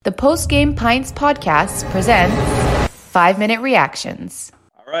The Post Game Pints podcast presents 5-Minute Reactions.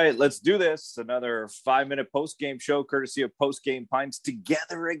 All right, let's do this. Another 5-minute post-game show courtesy of Post Game Pints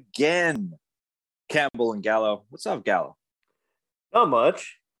together again. Campbell and Gallo. What's up, Gallo? Not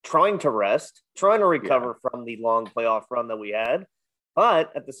much. Trying to rest, trying to recover from the long playoff run that we had.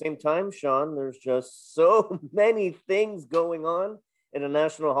 But at the same time, Sean, there's just so many things going on in the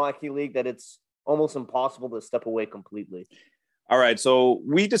National Hockey League that it's almost impossible to step away completely. All right, so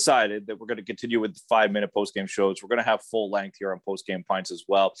we decided that we're going to continue with the 5-minute post-game shows. We're going to have full length here on Post Game Pints as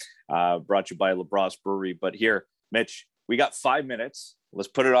well, brought to you by LaBrosse Brewery. But here, Mitch, we got 5 minutes. Let's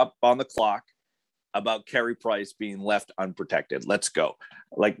put it up on the clock about Carey Price being left unprotected. Let's go.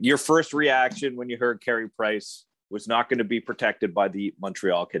 Like, your first reaction when you heard Carey Price was not going to be protected by the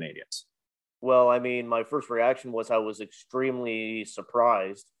Montreal Canadiens. Well, I mean, my first reaction was I was extremely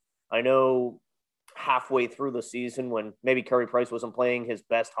surprised. I know halfway through the season when maybe Carey Price wasn't playing his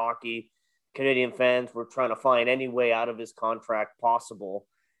best hockey, Canadian fans were trying to find any way out of his contract possible.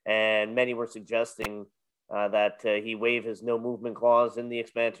 And many were suggesting that he waive his no movement clause in the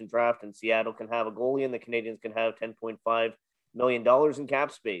expansion draft and Seattle can have a goalie and the Canadiens can have $10.5 million in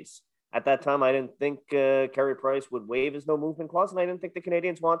cap space. At that time, I didn't think Carey Price would waive his no movement clause, and I didn't think the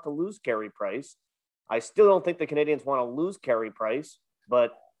Canadiens want to lose Carey Price. I still don't think the Canadiens want to lose Carey Price,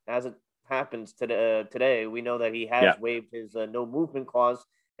 but as it happens today, we know that he has waived his no movement clause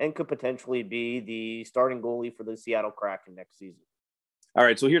and could potentially be the starting goalie for the Seattle Kraken next season. All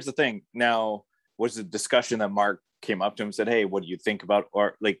right, so here's the thing. Now, was the discussion that Mark came up to him and said, hey, what do you think about,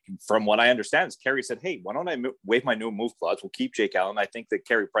 or like, from what I understand is Carey said, hey, why don't I waive my no move clause? We'll keep Jake Allen. I think that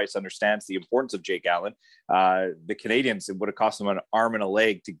Carey Price understands the importance of Jake Allen. The Canadiens, it would have cost them an arm and a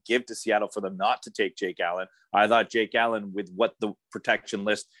leg to give to Seattle for them not to take Jake Allen. I thought Jake Allen, with what the protection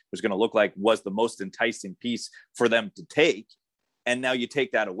list was going to look like, was the most enticing piece for them to take. And now you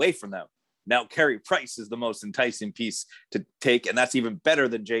take that away from them. Now Carey Price is the most enticing piece to take, and that's even better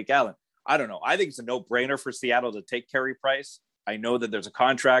than Jake Allen. I don't know. I think it's a no-brainer for Seattle to take Carey Price. I know that there's a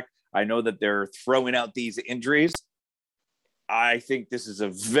contract. I know that they're throwing out these injuries. I think this is a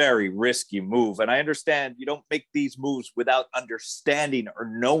very risky move. And I understand you don't make these moves without understanding or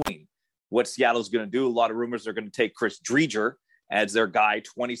knowing what Seattle's going to do. A lot of rumors are going to take Chris Driedger as their guy,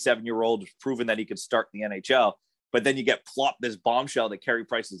 27-year-old, proven that he could start in the NHL. But then you get plopped this bombshell that Carey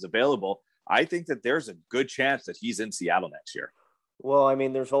Price is available. I think that there's a good chance that he's in Seattle next year. Well, I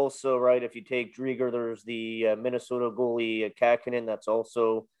mean, there's also, right, if you take Driedger, there's the Minnesota goalie Kraken that's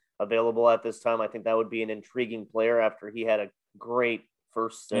also available at this time. I think that would be an intriguing player after he had a great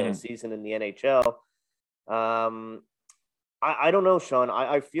first season in the NHL. I don't know, Sean.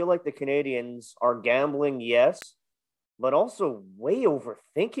 I feel like the Canadiens are gambling, yes, but also way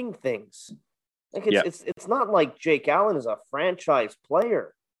overthinking things. Like it's not like Jake Allen is a franchise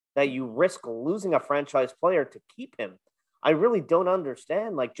player that you risk losing a franchise player to keep him. I really don't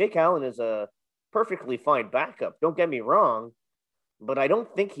understand. Like, Jake Allen is a perfectly fine backup. Don't get me wrong, but I don't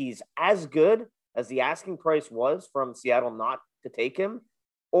think he's as good as the asking price was from Seattle not to take him,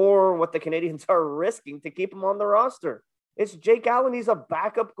 or what the Canadiens are risking to keep him on the roster. It's Jake Allen. He's a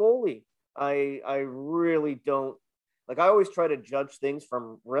backup goalie. I really don't like. I always try to judge things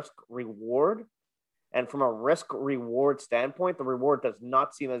from risk reward, and from a risk reward standpoint, the reward does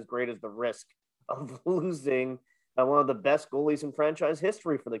not seem as great as the risk of losing one of the best goalies in franchise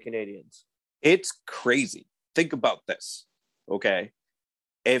history for the Canadiens. It's crazy. Think about this. Okay.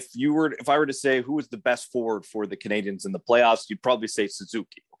 If I were to say who was the best forward for the Canadiens in the playoffs, you'd probably say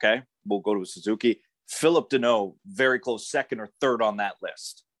Suzuki. Okay. We'll go to Suzuki. Philip Deneau, very close second or third on that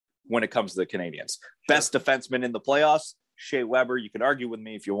list when it comes to the Canadiens. Sure. Best defenseman in the playoffs, Shea Weber. You can argue with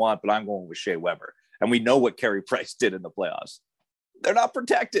me if you want, but I'm going with Shea Weber. And we know what Carey Price did in the playoffs. They're not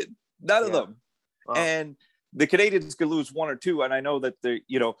protected. None of them. Wow. And the Canadiens could lose one or two, and I know that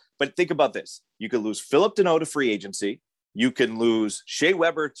but think about this. You could lose Philip Deneau to free agency. You can lose Shea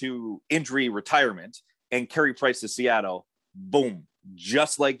Weber to injury retirement and Carey Price to Seattle. Boom.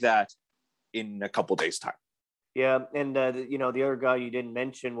 Just like that in a couple days' time. Yeah, and, the other guy you didn't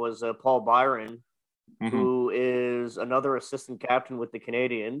mention was Paul Byron, who is another assistant captain with the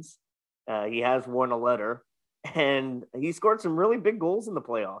Canadiens. He has worn a letter, and he scored some really big goals in the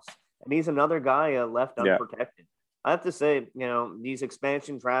playoffs. And he's another guy left unprotected. I have to say, these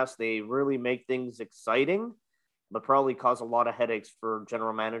expansion drafts, they really make things exciting, but probably cause a lot of headaches for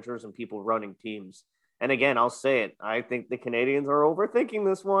general managers and people running teams. And again, I'll say it. I think the Canadiens are overthinking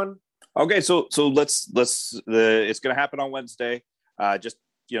this one. Okay, so let's it's going to happen on Wednesday,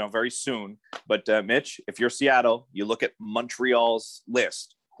 very soon. But Mitch, if you're Seattle, you look at Montreal's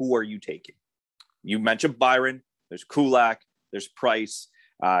list. Who are you taking? You mentioned Byron. There's Kulak. There's Price.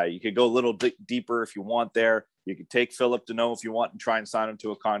 You could go a little bit deeper if you want there. You could take Philip Deneau if you want and try and sign him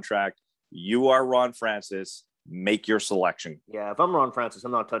to a contract. You are Ron Francis. Make your selection. Yeah, if I'm Ron Francis,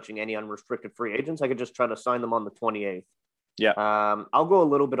 I'm not touching any unrestricted free agents. I could just try to sign them on the 28th. Yeah. I'll go a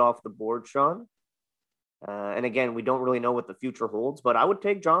little bit off the board, Sean. And again, we don't really know what the future holds, but I would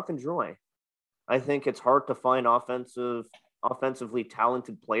take Jonathan Drouin. I think it's hard to find offensively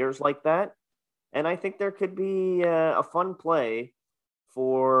talented players like that. And I think there could be a fun play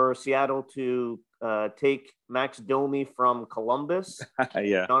for Seattle to take Max Domi from Columbus,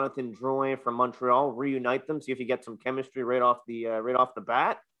 yeah, Jonathan Drouin from Montreal, reunite them, see if you get some chemistry right off the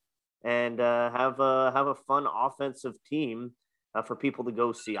bat, and have a fun offensive team for people to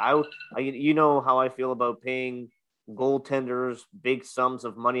go see. I you know how I feel about paying goaltenders big sums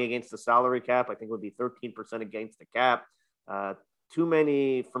of money against the salary cap. I think it would be 13% against the cap. Too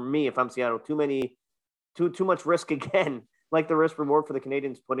many for me. If I'm Seattle, too much risk again. Like the risk reward for the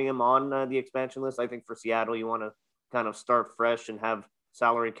Canadians putting him on the expansion list. I think for Seattle, you want to kind of start fresh and have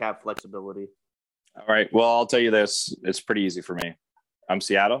salary cap flexibility. All right. Well, I'll tell you this. It's pretty easy for me. I'm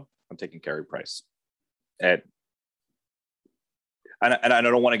Seattle. I'm taking Carey Price. And I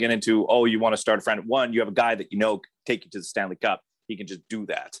don't want to get into, you want to start a friend. One, you have a guy that can take you to the Stanley Cup. He can just do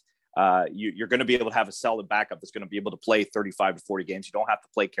that. You're going to be able to have a solid backup that's going to be able to play 35 to 40 games. You don't have to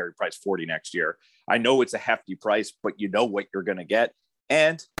play Carey Price 40 next year. I know it's a hefty price, but you know what you're going to get.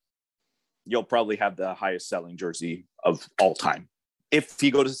 And you'll probably have the highest selling jersey of all time. If he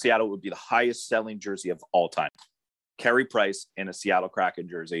goes to Seattle, it would be the highest selling jersey of all time. Carey Price in a Seattle Kraken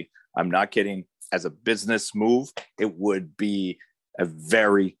jersey. I'm not kidding. As a business move, it would be a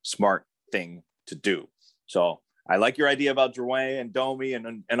very smart thing to do. So I like your idea about Drouin and Domi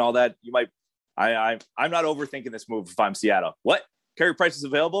and all that. You might, I'm not overthinking this move if I'm Seattle. What? Carey Price is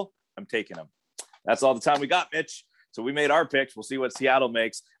available? I'm taking him. That's all the time we got, Mitch. So we made our picks. We'll see what Seattle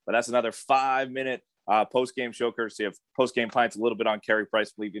makes, but that's another 5-minute post-game show courtesy of Post-Game Pints, a little bit on Carey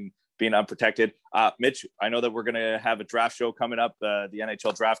Price being unprotected. Mitch, I know that we're going to have a draft show coming up, the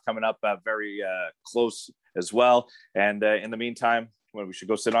NHL draft coming up very close as well. And in the meantime, we should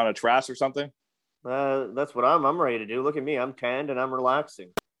go sit on a terrace or something. That's what I'm ready to do. Look at me. I'm tanned and I'm relaxing.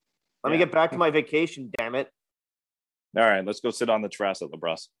 Let me get back to my vacation, damn it. All right, let's go sit on the terrace at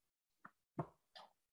LaBrosse.